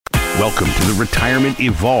Welcome to the Retirement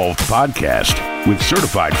Evolved podcast with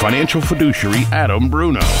certified financial fiduciary Adam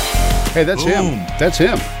Bruno. Hey, that's him. That's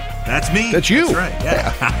him. That's me. That's you. That's right.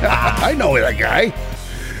 Yeah. I know that guy.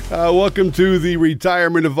 Welcome to the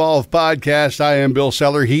Retirement Evolved podcast. I am Bill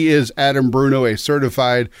Seller. He is Adam Bruno, a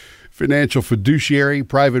certified financial fiduciary,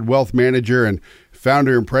 private wealth manager, and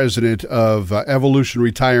founder and president of Evolution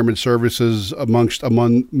Retirement Services,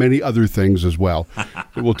 among many other things as well.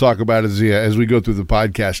 We'll talk about it as we go through the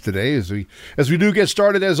podcast today. As we do get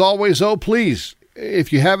started, as always, please,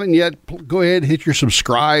 if you haven't yet, go ahead, hit your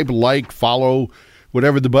subscribe, like, follow,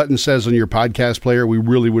 whatever the button says on your podcast player. We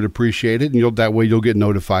really would appreciate it, and that way you'll get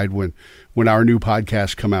notified when our new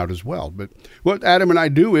podcasts come out as well. But what Adam and I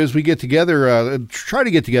do is we get together, try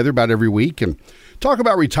to get together about every week and talk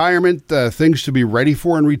about retirement, things to be ready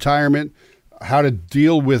for in retirement, how to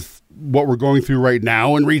deal with what we're going through right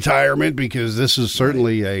now in retirement, because this is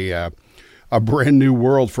certainly a brand new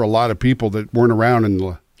world for a lot of people that weren't around in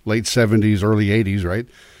the late 70s, early 80s, right?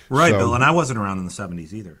 Right, so, Bill, and I wasn't around in the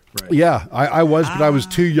 70s either. Right. Yeah, I was, but I was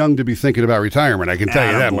too young to be thinking about retirement, I can tell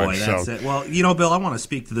you that much. That's it. Well, Bill, I want to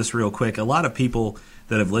speak to this real quick. A lot of people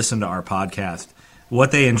that have listened to our podcast,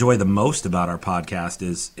 what they enjoy the most about our podcast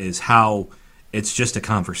is how it's just a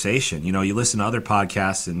conversation. You listen to other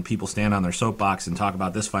podcasts and people stand on their soapbox and talk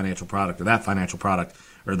about this financial product or that financial product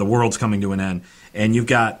or the world's coming to an end. And you've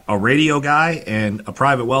got a radio guy and a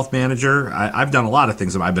private wealth manager. I've done a lot of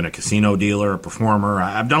things. I've been a casino dealer, a performer.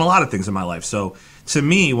 I've done a lot of things in my life. So to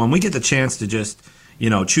me, when we get the chance to just,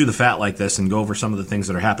 chew the fat like this and go over some of the things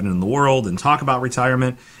that are happening in the world and talk about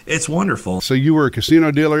retirement, it's wonderful. So you were a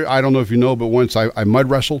casino dealer. I don't know if you know, but once I mud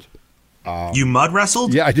wrestled. You mud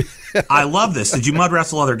wrestled? Yeah, I did. I love this. Did you mud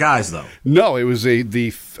wrestle other guys, though? No, it was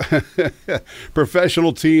the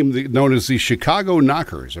professional team known as the Chicago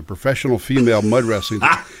Knockers, a professional female mud wrestling team.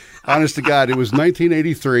 Honest to God, it was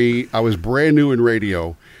 1983. I was brand new in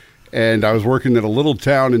radio, and I was working at a little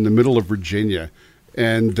town in the middle of Virginia.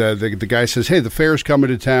 And the guy says, "Hey, the fair's coming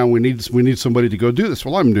to town. We need somebody to go do this."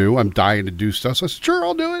 Well, I'm new. I'm dying to do stuff. So I said, "Sure,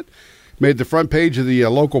 I'll do it." Made the front page of the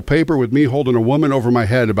local paper with me holding a woman over my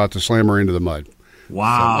head about to slam her into the mud.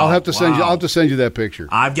 Wow! So I'll have to send you. I'll have to send you that picture.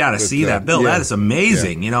 I've got to see that, Bill. Yeah, that is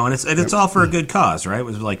amazing. Yeah. And it's all for a good cause, right? It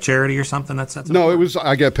was like charity or something. That's no. It was.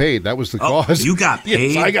 I got paid. That was the cause. You got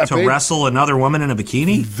paid to wrestle another woman in a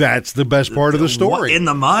bikini. That's the best part of the story. In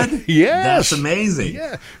the mud. Yes, that's amazing.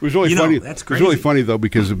 Yeah, it was really funny. That's crazy. It was really funny though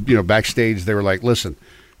because backstage they were like, "Listen,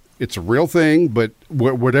 it's a real thing, but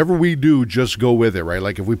whatever we do, just go with it, right?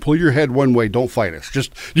 Like if we pull your head one way, don't fight us.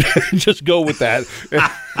 Just go with that,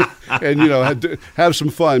 and have some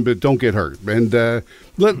fun, but don't get hurt." And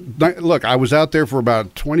look, I was out there for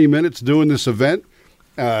about 20 minutes doing this event,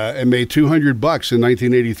 and made $200 in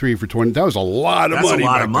 1983 for 20. That was a lot of money. That's a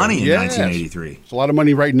lot of money in 1983. It's a lot of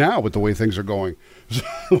money right now with the way things are going. So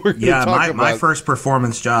my first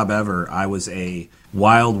performance job ever, I was a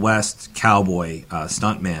Wild West cowboy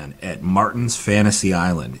stuntman at Martin's Fantasy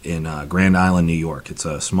Island in Grand Island, New York. It's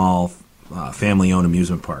a small family-owned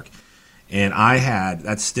amusement park. And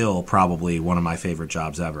that's still probably one of my favorite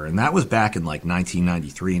jobs ever. And that was back in like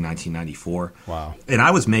 1993, 1994. Wow. And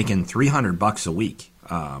I was making $300 a week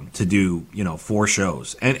to do, 4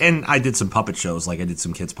 shows. And I did some puppet shows, like I did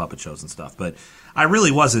some kids' puppet shows and stuff. But I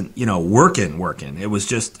really wasn't, working. It was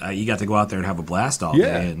just you got to go out there and have a blast all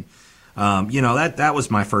day. And that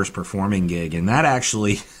was my first performing gig, and that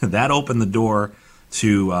actually that opened the door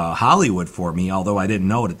to Hollywood for me, although I didn't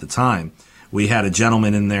know it at the time. We had a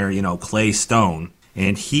gentleman in there, Clay Stone,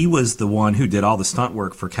 and he was the one who did all the stunt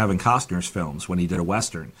work for Kevin Costner's films when he did a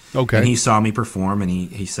Western. Okay. And he saw me perform, and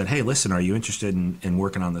he said, "Hey, listen, are you interested in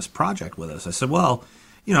working on this project with us?" I said, "Well,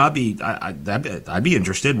 I'd be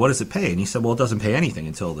interested. What does it pay?" And he said, "Well, it doesn't pay anything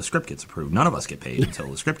until the script gets approved. None of us get paid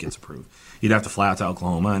until the script gets approved. You'd have to fly out to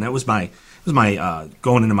Oklahoma." And it was my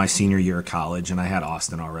going into my senior year of college, and I had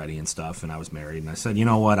Austin already and stuff, and I was married. And I said, "You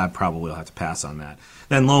know what? I probably will have to pass on that."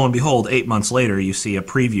 Then lo and behold, 8 months later, you see a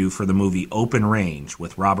preview for the movie Open Range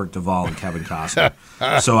with Robert Duvall and Kevin Costner.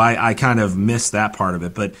 So I kind of missed that part of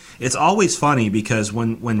it. But it's always funny because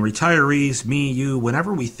when retirees, me, you,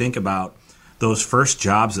 whenever we think about those first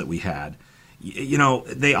jobs that we had,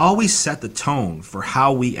 they always set the tone for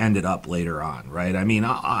how we ended up later on, right? I mean,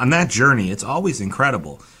 on that journey, it's always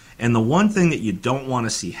incredible. And the one thing that you don't want to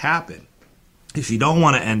see happen is you don't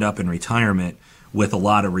want to end up in retirement with a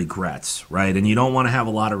lot of regrets, right? And you don't want to have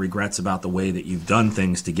a lot of regrets about the way that you've done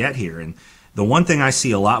things to get here. And the one thing I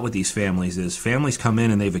see a lot with these families is families come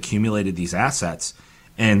in and they've accumulated these assets,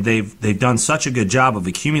 and they've done such a good job of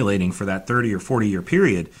accumulating for that 30 or 40 year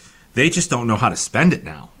period. They just don't know how to spend it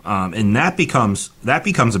now, And that becomes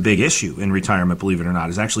a big issue in retirement, believe it or not,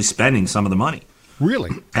 is actually spending some of the money.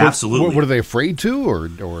 Really? Absolutely. What are they afraid to, or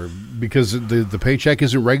because the paycheck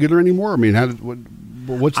isn't regular anymore? I mean,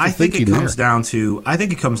 what's the thinking there? I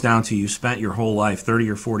think it comes down to you spent your whole life, 30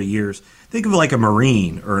 or 40 years. Think of it like a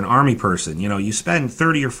Marine or an Army person. You know, you spend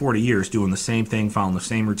 30 or 40 years doing the same thing, following the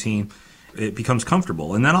same routine. It becomes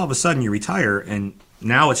comfortable. And then all of a sudden you retire, and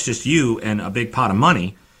now it's just you and a big pot of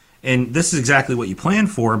money. And this is exactly what you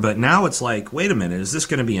planned for, but now it's like, wait a minute, is this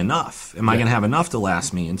going to be enough? Am I going to have enough to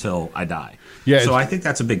last me until I die? Yeah. So I think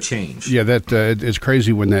that's a big change. Yeah, that it's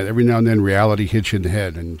crazy when that every now and then reality hits you in the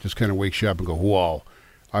head and just kind of wakes you up and go, whoa,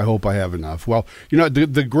 I hope I have enough. Well, you know,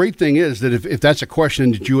 the great thing is that if that's a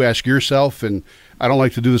question that you ask yourself, and I don't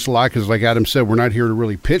like to do this a lot because like Adam said, we're not here to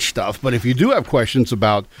really pitch stuff, but if you do have questions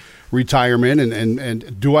about retirement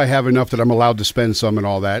and do I have enough that I'm allowed to spend some and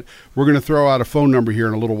all that, we're going to throw out a phone number here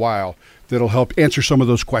in a little while that'll help answer some of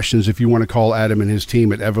those questions if you want to call Adam and his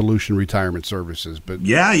team at Evolution Retirement Services. But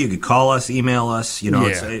yeah, you could call us, email us. You know,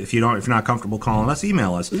 if you're not comfortable calling us,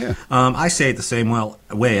 email us. Yeah. I say it the same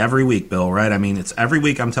way every week, Bill. Right? I mean, it's every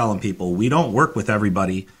week. I'm telling people we don't work with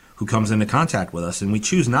everybody who comes into contact with us, and we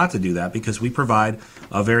choose not to do that because we provide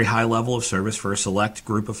a very high level of service for a select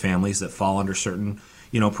group of families that fall under certain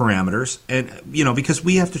parameters, and because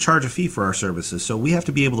we have to charge a fee for our services, so we have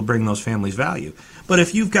to be able to bring those families value. But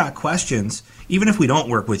if you've got questions, even if we don't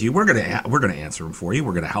work with you, we're going to answer them for you.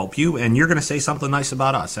 We're going to help you, and you're going to say something nice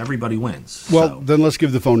about us. Everybody wins. Well, then let's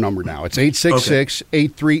give the phone number now. It's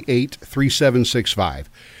 866-838-3765.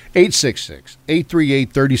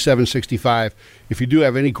 866-838-3765. If you do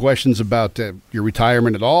have any questions about your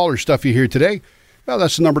retirement at all or stuff you hear today, well,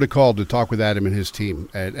 that's the number to call to talk with Adam and his team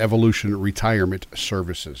at Evolution Retirement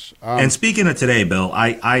Services. And speaking of today, Bill,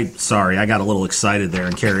 I got a little excited there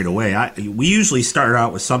and carried away. We usually start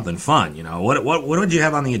out with something fun. You know, what would you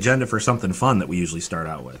have on the agenda for something fun that we usually start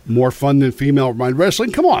out with? More fun than female mind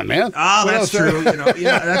wrestling? Come on, man. Oh, that's true.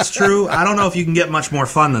 That's true. I don't know if you can get much more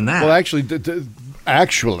fun than that. Well, actually, to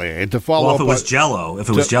follow up, if it was Jello,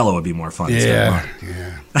 it'd be more fun. Yeah.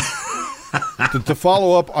 To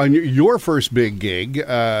follow up on your first big gig,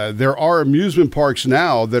 there are amusement parks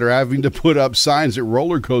now that are having to put up signs at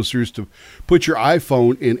roller coasters to put your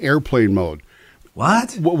iPhone in airplane mode.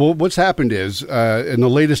 What? What's happened is, in the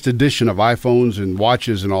latest edition of iPhones and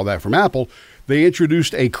watches and all that from Apple, they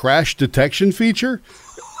introduced a crash detection feature.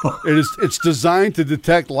 It's designed to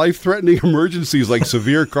detect life-threatening emergencies like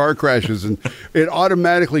severe car crashes, and it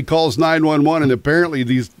automatically calls 911. And apparently,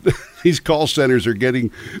 these call centers are getting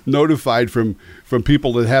notified from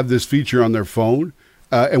people that have this feature on their phone.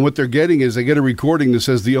 And what they're getting is they get a recording that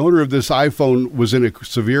says the owner of this iPhone was in a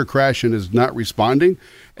severe crash and is not responding,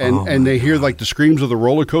 and they hear like the screams of the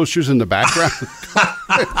roller coasters in the background.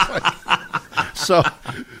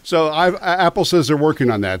 So Apple says they're working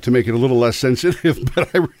on that to make it a little less sensitive, but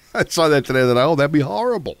I saw that today that, that'd be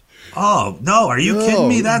horrible. Oh, no, are you kidding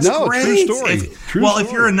me? That's great. True story.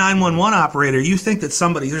 If you're a 911 operator, you think that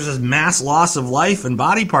there's this mass loss of life and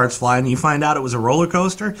body parts flying, and you find out it was a roller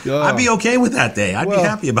coaster, I'd be okay with that day. I'd be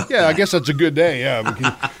happy about that. Yeah, I guess that's a good day, yeah.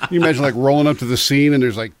 Can you imagine like rolling up to the scene and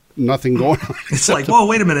there's like nothing going on? It's like, whoa,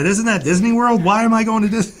 wait a minute, isn't that Disney World? Why am I going to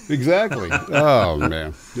Disney? Exactly. Oh,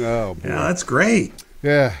 man. Oh, boy. Yeah, that's great.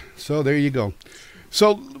 Yeah, so there you go.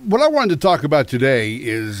 So what I wanted to talk about today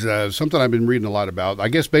is something I've been reading a lot about, I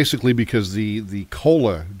guess basically because the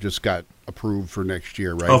COLA just got approved for next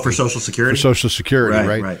year, right? Oh, for Social Security? For Social Security,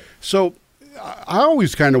 right? So I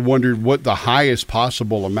always kind of wondered what the highest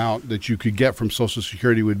possible amount that you could get from Social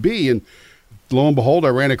Security would be, and lo and behold, I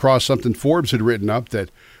ran across something Forbes had written up that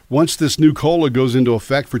once this new COLA goes into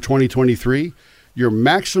effect for 2023, your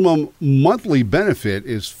maximum monthly benefit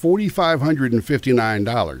is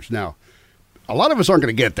 $4,559. Now, a lot of us aren't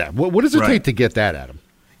going to get that. What does it take to get that, Adam?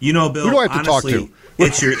 You know, Bill, who do I have to talk to?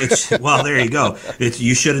 Well, there you go.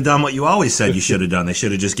 You should have done what you always said you should have done. They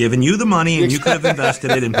should have just given you the money and you could have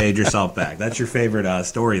invested it and paid yourself back. That's your favorite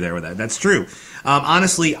story there with that. That's true.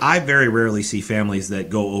 Honestly, I very rarely see families that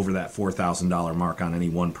go over that $4,000 mark on any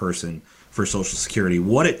one person for Social Security.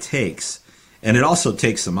 What it takes, and it also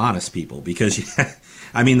takes some honest people, because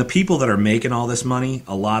the people that are making all this money,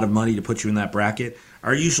 a lot of money to put you in that bracket,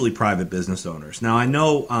 are usually private business owners. Now, I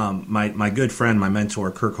know my good friend, my mentor,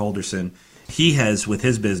 Kirk Holderson, he has, with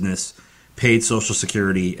his business, paid Social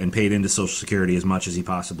Security and paid into Social Security as much as he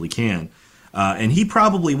possibly can. And he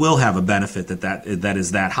probably will have a benefit that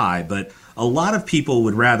is that high. But a lot of people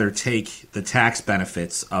would rather take the tax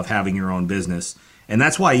benefits of having your own business. And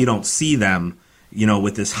that's why you don't see them,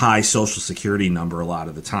 with this high Social Security number a lot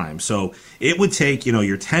of the time. So it would take,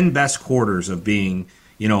 your 10 best quarters of being,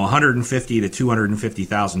 $150,000 to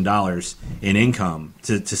 $250,000 in income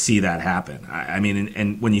to see that happen. I mean,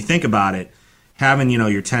 and when you think about it, having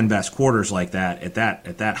your 10 best quarters like that at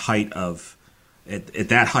that height of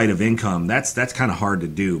income, that's kind of hard to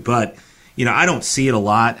do. But I don't see it a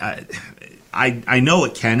lot. I know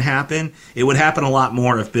it can happen. It would happen a lot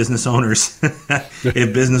more if business owners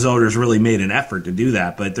really made an effort to do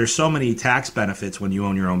that. But there's so many tax benefits when you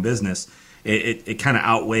own your own business. It kind of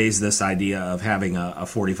outweighs this idea of having a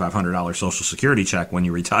 $4,500 Social Security check when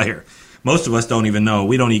you retire. Most of us don't even know.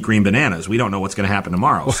 We don't eat green bananas. We don't know what's going to happen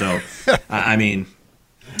tomorrow. So, I mean,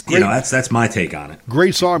 that's my take on it.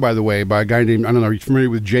 Great song, by the way, by a guy named, I don't know, are you familiar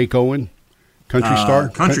with Jake Owen? Country star?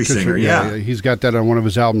 Country singer, yeah. He's got that on one of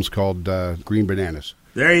his albums called Green Bananas.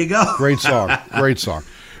 There you go. Great song. Great song.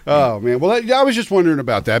 Oh, man. Well, I was just wondering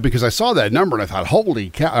about that because I saw that number and I thought, holy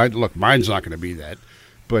cow. Look, mine's not going to be that.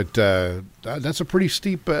 But that's a pretty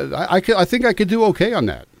steep. I think I could do okay on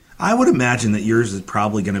that. I would imagine that yours is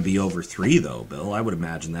probably going to be over 3, though, Bill. I would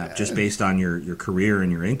imagine that just based on your career and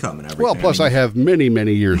your income and everything. Well, plus I have many,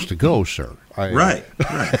 many years to go, sir. Right.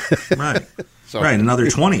 So, right, another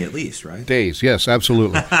 20 at least, right? Days, yes,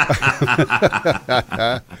 absolutely.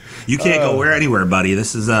 You can't go anywhere, buddy.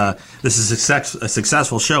 This is a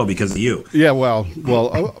successful show because of you. Yeah, well,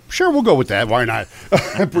 sure, we'll go with that. Why not?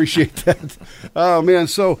 I appreciate that. Oh, man,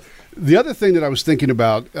 so the other thing that I was thinking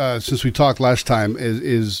about since we talked last time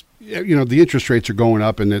is the interest rates are going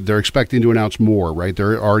up and they're expecting to announce more, right?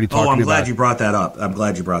 They're already talking about... I'm glad you brought that up.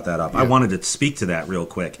 Yeah. I wanted to speak to that real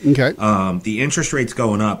quick. Okay. The interest rates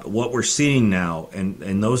going up, what we're seeing now,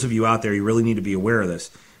 and those of you out there, you really need to be aware of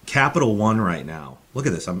this. Capital One right now, look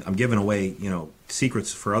at this. I'm giving away,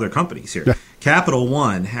 secrets for other companies here. Yeah. Capital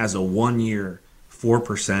One has a 1-year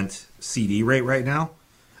 4% CD rate right now.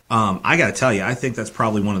 I got to tell you, I think that's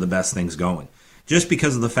probably one of the best things going. Just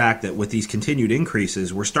because of the fact that with these continued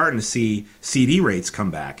increases, we're starting to see CD rates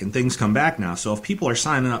come back and things come back now. So if people are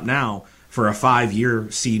signing up now for a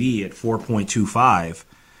 5-year CD at 4.25,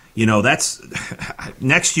 that's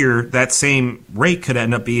next year that same rate could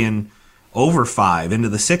end up being over 5 into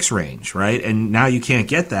the 6 range, right? And now you can't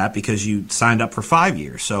get that because you signed up for 5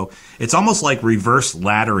 years. So it's almost like reverse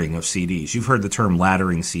laddering of CDs. You've heard the term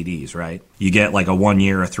laddering CDs, right? You get like a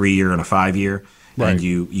 1-year, a 3-year, and a 5-year. Right. And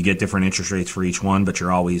you get different interest rates for each one, but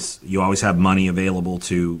you always have money available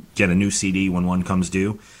to get a new CD when one comes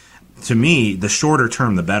due. To me, the shorter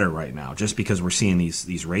term, the better right now, just because we're seeing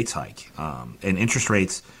these rates hike. And interest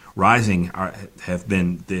rates rising have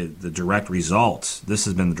been the direct results. This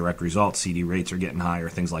has been the direct result. CD rates are getting higher.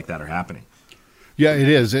 Things like that are happening. Yeah, it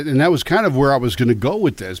is. And that was kind of where I was going to go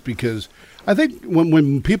with this because I think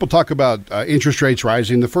when people talk about interest rates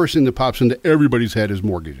rising, the first thing that pops into everybody's head is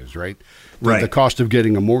mortgages, right? Right. The cost of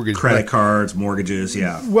getting a mortgage. Credit cards, mortgages,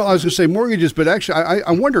 yeah. Well, I was going to say mortgages, but actually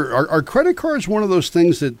I wonder, are credit cards one of those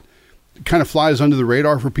things that kind of flies under the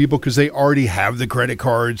radar for people because they already have the credit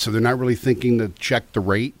card, so they're not really thinking to check the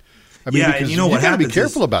rate? I mean, yeah, and you know what happens? You got to be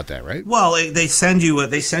careful about that, right? Well, they send you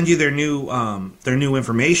their new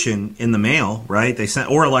information in the mail, right?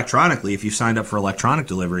 Or electronically if you signed up for electronic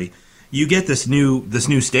delivery. You get this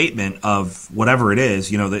new statement of whatever it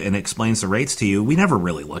is, and it explains the rates to you. We never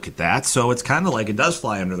really look at that, so it's kind of like it does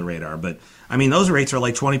fly under the radar. But I mean, those rates are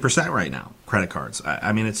like 20% right now. Credit cards.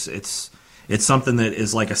 I mean, it's something that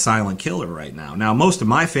is like a silent killer right now. Now, most of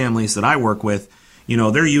my families that I work with,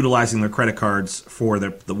 they're utilizing their credit cards for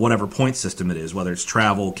the whatever point system it is, whether it's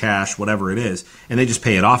travel, cash, whatever it is, and they just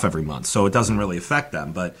pay it off every month, so it doesn't really affect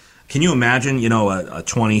them. But can you imagine, a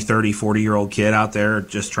 20, 30, 40-year-old kid out there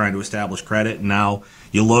just trying to establish credit, and now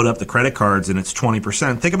you load up the credit cards and it's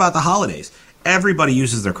 20%? Think about the holidays. Everybody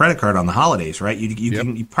uses their credit card on the holidays, right?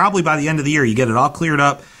 You probably by the end of the year, you get it all cleared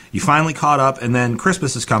up, you finally caught up, and then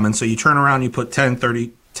Christmas is coming, so you turn around and you put 10,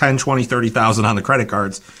 20, 30,000 on the credit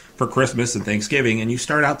cards for Christmas and Thanksgiving, and you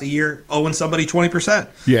start out the year owing somebody 20%.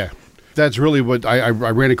 Yeah. That's really what I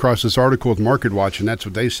ran across this article with MarketWatch, and that's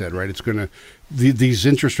what they said, right? It's going to these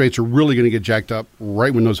interest rates are really going to get jacked up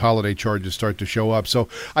right when those holiday charges start to show up. So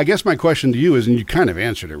I guess my question to you is, and you kind of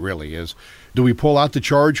answered it really, is do we pull out the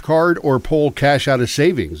charge card or pull cash out of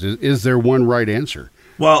savings? Is there one right answer?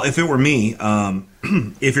 Well, if it were me,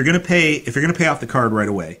 if you're going to pay off the card right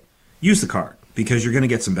away, use the card. Because you're going to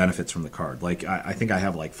get some benefits from the card. Like I think I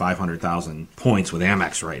have like 500,000 points with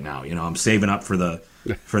Amex right now. I'm saving up for the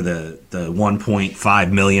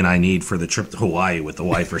 1.5 million I need for the trip to Hawaii with the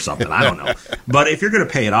wife or something. I don't know. But if you're going to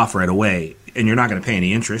pay it off right away and you're not going to pay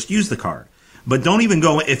any interest, use the card. But don't even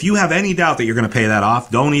go if you have any doubt that you're going to pay that off.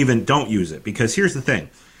 Don't use it, because here's the thing: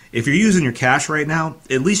 if you're using your cash right now,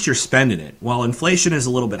 at least you're spending it. While inflation is a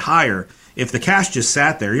little bit higher, if the cash just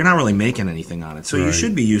sat there, you're not really making anything on it. So you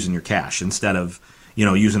should be using your cash instead of,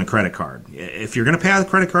 using a credit card. If you're going to pay out the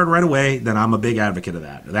credit card right away, then I'm a big advocate of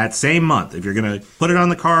that. That same month, if you're going to put it on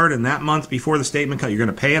the card and that month before the statement cut, you're going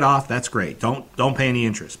to pay it off, that's great. Don't pay any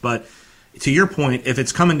interest. But to your point, if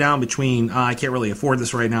it's coming down between, I can't really afford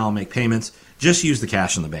this right now, I'll make payments, just use the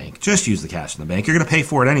cash in the bank. Just use the cash in the bank. You're going to pay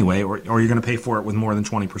for it anyway, or you're going to pay for it with more than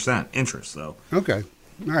 20% interest. So okay.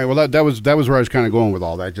 All right. Well, that was where I was kind of going with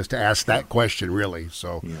all that, just to ask that question, really.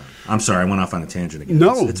 So, yeah. I'm sorry, I went off on a tangent again.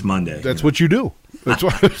 No, it's Monday. That's what you do.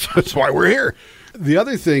 That's why we're here. The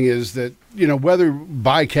other thing is that whether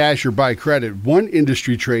buy cash or buy credit, one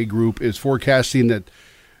industry trade group is forecasting that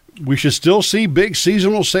we should still see big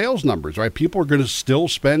seasonal sales numbers. Right? People are going to still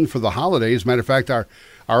spend for the holidays. As a matter of fact, our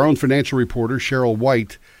own financial reporter Cheryl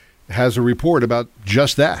White has a report about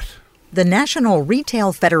just that. The National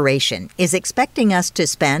Retail Federation is expecting us to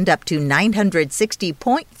spend up to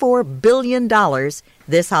 $960.4 billion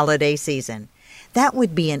this holiday season. That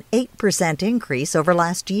would be an 8% increase over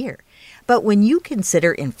last year. But when you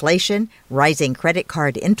consider inflation, rising credit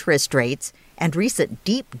card interest rates, and recent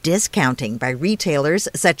deep discounting by retailers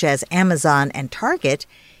such as Amazon and Target,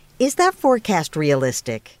 is that forecast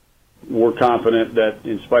realistic? We're confident that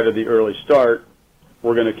in spite of the early start,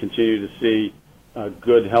 we're going to continue to see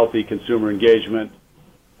good, healthy consumer engagement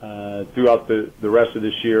throughout the rest of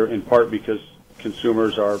this year, in part because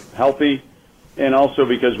consumers are healthy and also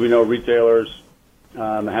because we know retailers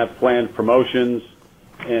have planned promotions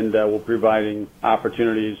and we're providing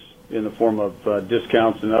opportunities in the form of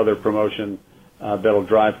discounts and other promotion that'll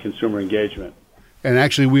drive consumer engagement. And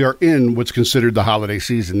actually, we are in what's considered the holiday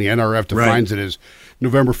season. The NRF defines it as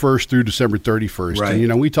November 1st through December 31st. Right.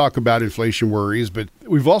 And, we talk about inflation worries, but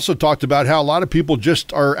we've also talked about how a lot of people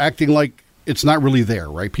just are acting like it's not really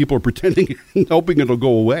there, right? People are pretending and hoping it'll go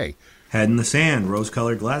away. Head in the sand,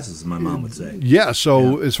 rose-colored glasses, as my mom would say. Yeah,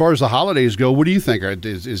 so as far as the holidays go, what do you think?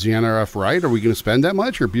 Is the NRF right? Are we going to spend that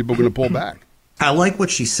much, or are people going to pull back? I like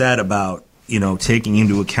what she said about, taking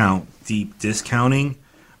into account deep discounting.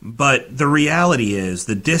 But the reality is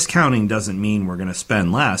the discounting doesn't mean we're going to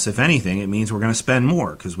spend less. If anything, it means we're going to spend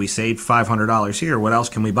more because we saved $500 here. What else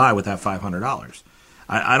can we buy with that $500?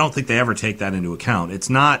 I don't think they ever take that into account. It's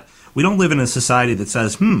not. We don't live in a society that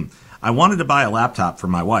says, I wanted to buy a laptop for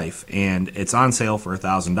my wife, and it's on sale for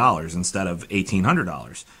 $1,000 instead of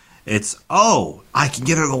 $1,800. It's, I can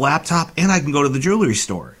get her the laptop and I can go to the jewelry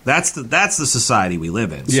store. That's the society we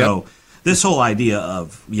live in. Yep. So this whole idea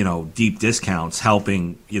of, deep discounts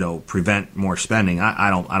helping, prevent more spending,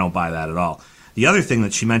 I don't buy that at all. The other thing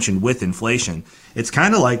that she mentioned with inflation, it's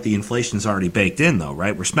kind of like the inflation's already baked in, though,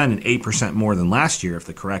 right? We're spending 8% more than last year if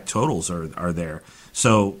the correct totals are there.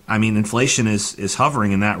 So, inflation is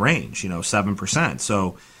hovering in that range, 7%.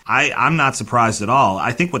 So I'm not surprised at all.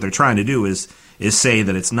 I think what they're trying to do is say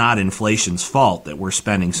that it's not inflation's fault that we're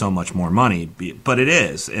spending so much more money, but it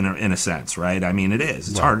is in a sense, right? It is.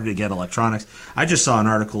 It's harder to get electronics. I just saw an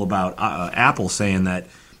article about Apple saying that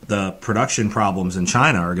the production problems in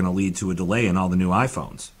China are going to lead to a delay in all the new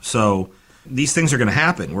iPhones. So these things are going to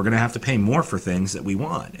happen. We're going to have to pay more for things that we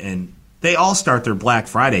want. And they all start their Black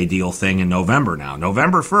Friday deal thing in November now.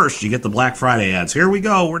 November 1st, you get the Black Friday ads. Here we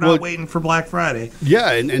go. We're not waiting for Black Friday.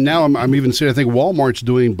 Yeah, and now I'm even seeing, I think Walmart's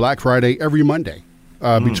doing Black Friday every Monday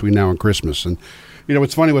between now and Christmas. And,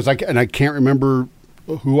 what's funny was, I can't remember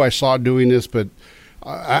who I saw doing this, but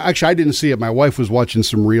I didn't see it. My wife was watching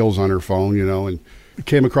some reels on her phone, and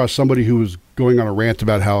came across somebody who was going on a rant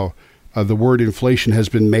about how the word inflation has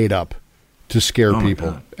been made up to scare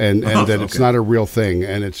people, and that it's not a real thing.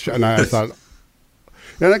 And I thought,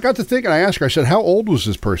 and I got to thinking, I asked her, I said, how old was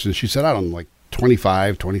this person? She said, I don't know, like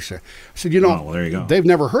 25, 26. I said, there you go. They've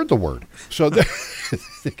never heard the word. So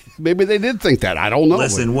maybe they did think that. I don't know.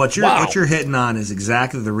 Listen, what you're hitting on is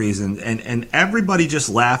exactly the reason. And everybody just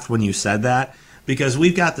laughed when you said that, because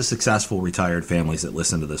we've got the successful retired families that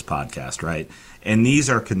listen to this podcast, right? And these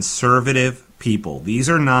are conservative people. These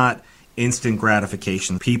are not instant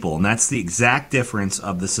gratification people. And that's the exact difference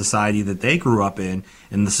of the society that they grew up in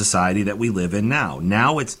and the society that we live in now.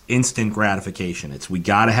 Now it's instant gratification. We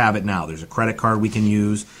got to have it now. There's a credit card we can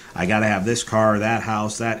use. I got to have this car, that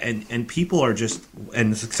house, that. And people are just,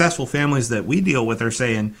 and the successful families that we deal with are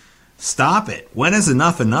saying, stop it. When is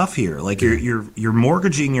enough here? Like you're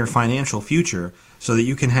mortgaging your financial future so that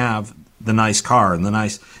you can have the nice car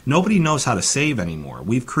and nobody knows how to save anymore.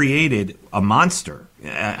 We've created a monster.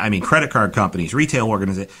 Credit card companies, retail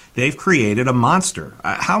organizations, they've created a monster.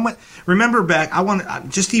 How much? Remember back,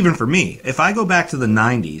 just even for me, if I go back to the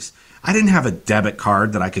 90s, I didn't have a debit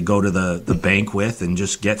card that I could go to the bank with and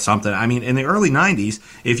just get something. I mean, in the early 90s,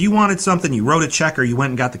 if you wanted something, you wrote a check or you went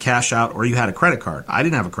and got the cash out, or you had a credit card. I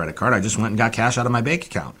didn't have a credit card. I just went and got cash out of my bank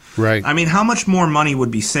account. Right. I mean, how much more money would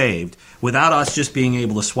be saved without us just being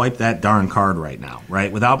able to swipe that darn card right now,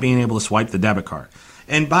 right? Without being able to swipe the debit card.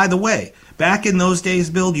 And by the way, back in those days,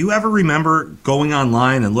 Bill, do you ever remember going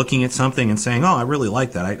online and looking at something and saying, oh, I really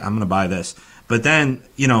like that. I'm going to buy this. But then,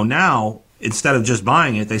 now, instead of just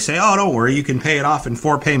buying it, they say, oh, don't worry, you can pay it off in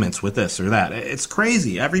 4 payments with this or that. It's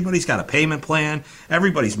crazy. Everybody's got a payment plan.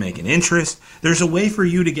 Everybody's making interest. There's a way for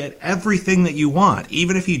you to get everything that you want,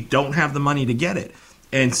 even if you don't have the money to get it.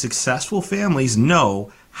 And successful families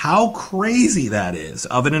know how crazy that is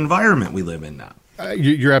of an environment we live in now.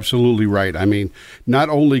 You're absolutely right. I mean, not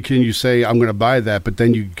only can you say, I'm going to buy that, but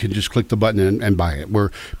then you can just click the button and buy it.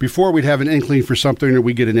 Where before we'd have an inkling for something, or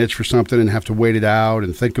we get an itch for something and have to wait it out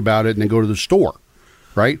and think about it and then go to the store,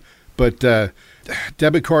 right? But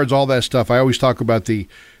debit cards, all that stuff, I always talk about the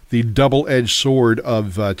double-edged sword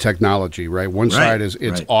of technology, right? One side is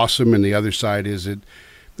it's awesome, and the other side is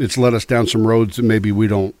it's led us down some roads that maybe we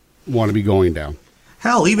don't want to be going down.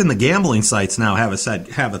 Hell, even the gambling sites now have a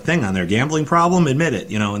thing on their gambling problem. Admit it,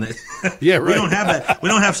 and yeah, right. We don't have that. We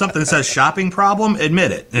don't have something that says shopping problem.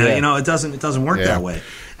 Admit it. Yeah. It doesn't work that way.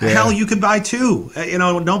 Yeah. Hell, you could buy 2.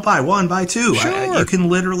 Don't buy 1, buy 2. Sure. You can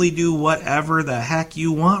literally do whatever the heck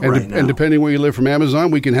you want right now. And depending where you live from Amazon,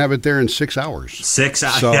 we can have it there in 6 hours. 6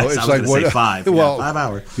 hours. So yes, it's I was going to say 5. Well, 5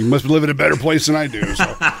 hours. You must live in a better place than I do.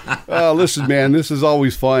 So, listen, man, this is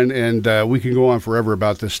always fun, and we can go on forever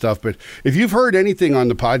about this stuff. But if you've heard anything on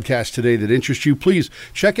the podcast today that interests you, please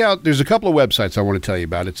check out. There's a couple of websites I want to tell you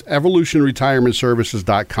about. It's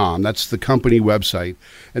evolutionretirementservices.com. That's the company website.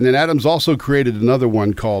 And then Adam's also created another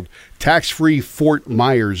one called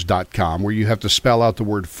taxfreefortmyers.com, where you have to spell out the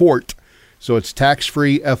word Fort. So it's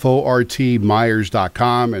taxfree, F-O-R-T,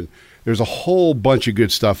 Myers.com. And there's a whole bunch of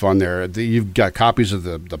good stuff on there. You've got copies of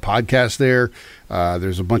the podcast there.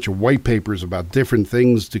 There's a bunch of white papers about different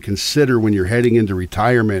things to consider when you're heading into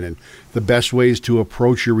retirement and the best ways to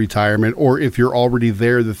approach your retirement, or if you're already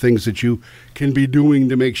there, the things that you can be doing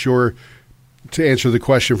to make sure, to answer the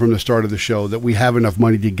question from the start of the show, that we have enough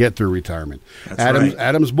money to get through retirement.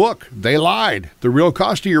 Adam's book, They Lied. The Real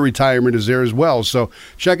Cost of Your Retirement is there as well. So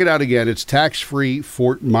check it out again. It's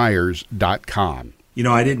taxfreefortmyers.com.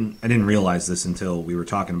 I didn't realize this until we were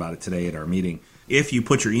talking about it today at our meeting. If you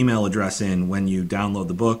put your email address in when you download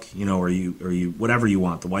the book, or you whatever you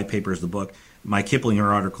want, the white paper is the book. My Kiplinger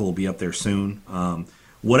article will be up there soon.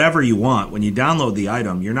 Whatever you want, when you download the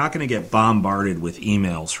item, you're not going to get bombarded with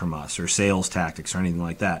emails from us or sales tactics or anything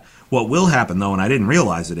like that. What will happen, though, and I didn't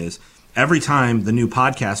realize it, is every time the new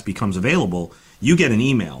podcast becomes available, you get an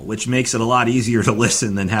email, which makes it a lot easier to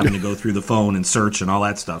listen than having to go through the phone and search and all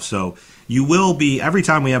that stuff. So you will be, every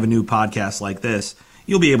time we have a new podcast like this,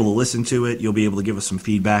 you'll be able to listen to it. You'll be able to give us some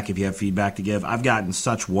feedback if you have feedback to give. I've gotten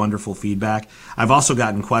such wonderful feedback. I've also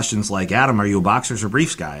gotten questions like, Adam, are you a boxers or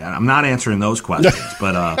briefs guy? I'm not answering those questions,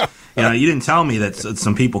 but you didn't tell me that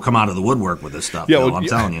some people come out of the woodwork with this stuff. Yeah, Bill, I'm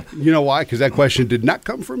telling you. You know why? Because that question did not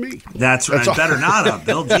come from me. That's right. Better not have,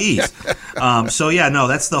 Bill. Jeez.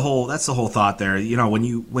 That's the whole thought there.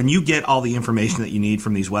 When you get all the information that you need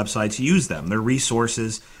from these websites, use them. They're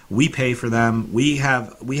resources. We pay for them. We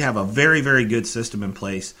have a very, very good system in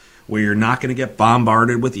place where you're not going to get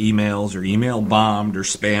bombarded with emails or email bombed or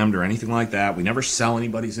spammed or anything like that. We never sell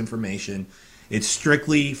anybody's information. It's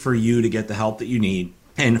strictly for you to get the help that you need.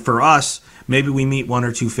 And for us, maybe we meet 1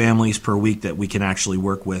 or 2 families per week that we can actually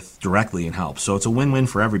work with directly and help. So it's a win-win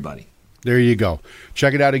for everybody. There you go.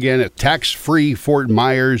 Check it out again at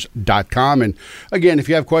taxfreefortmyers.com. And again, if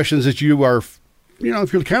you have questions that you are,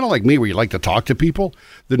 if you're kind of like me where you like to talk to people,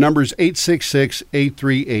 the number is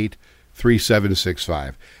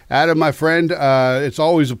 866-838-3765. Adam, my friend, it's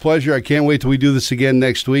always a pleasure. I can't wait till we do this again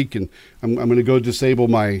next week, and I'm going to go disable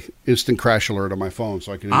my instant crash alert on my phone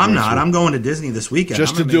so I can. I'm going to Disney this weekend.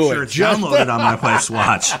 Just to do it. It's downloaded on my wife's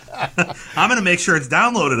watch. I'm going to make sure it's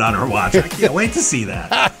downloaded on her watch. I can't wait to see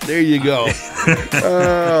that. There you go.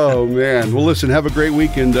 Oh man. Well, listen. Have a great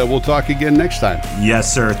week, and we'll talk again next time.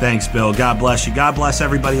 Yes, sir. Thanks, Bill. God bless you. God bless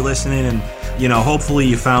everybody listening, and hopefully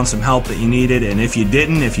you found some help that you needed. And if you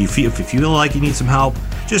didn't, if you feel like you need some help,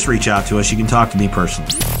 just reach out to us. You can talk to me personally.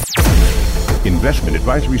 Investment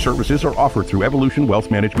advisory services are offered through Evolution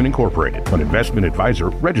Wealth Management Incorporated, an investment advisor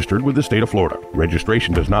registered with the state of Florida.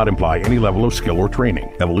 Registration does not imply any level of skill or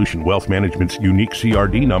training. Evolution Wealth Management's unique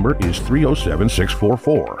CRD number is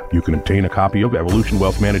 307644. You can obtain a copy of Evolution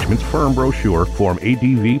Wealth Management's firm brochure, Form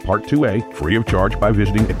ADV Part 2A, free of charge by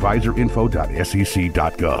visiting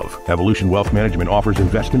advisorinfo.sec.gov. Evolution Wealth Management offers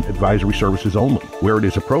investment advisory services only, where it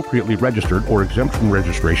is appropriately registered or exempt from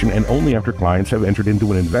registration, and only after clients have entered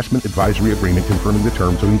into an investment advisory agreement confirming the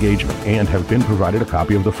terms of engagement and have been provided a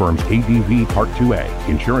copy of the firm's ADV Part 2A.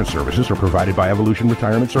 Insurance services are provided by Evolution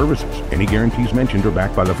Retirement Services. Any guarantees mentioned are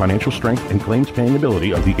backed by the financial strength and claims-paying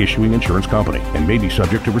ability of the issuing insurance company and may be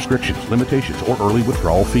subject to restrictions, limitations, or early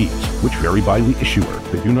withdrawal fees, which vary by the issuer.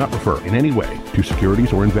 They do not refer in any way to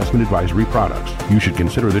securities or investment advisory products. You should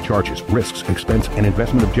consider the charges, risks, expense, and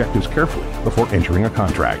investment objectives carefully before entering a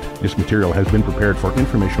contract. This material has been prepared for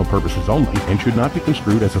informational purposes only and should not be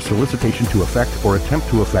construed as a solicitation to effect or attempt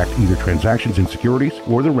to effect either transactions in securities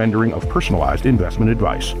or the rendering of personalized investment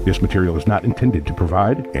advice. This material is not intended to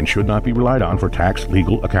provide and should not be relied on for tax,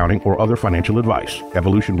 legal, accounting, or other financial advice.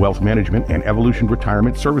 Evolution Wealth Management and Evolution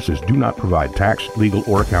Retirement Services do not provide tax, legal,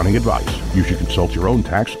 or accounting advice. You should consult your own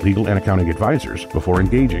tax, legal, and accounting advisors before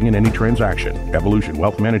engaging in any transaction. Evolution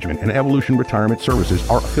Wealth Management and Evolution Retirement Services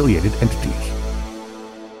are affiliated entities.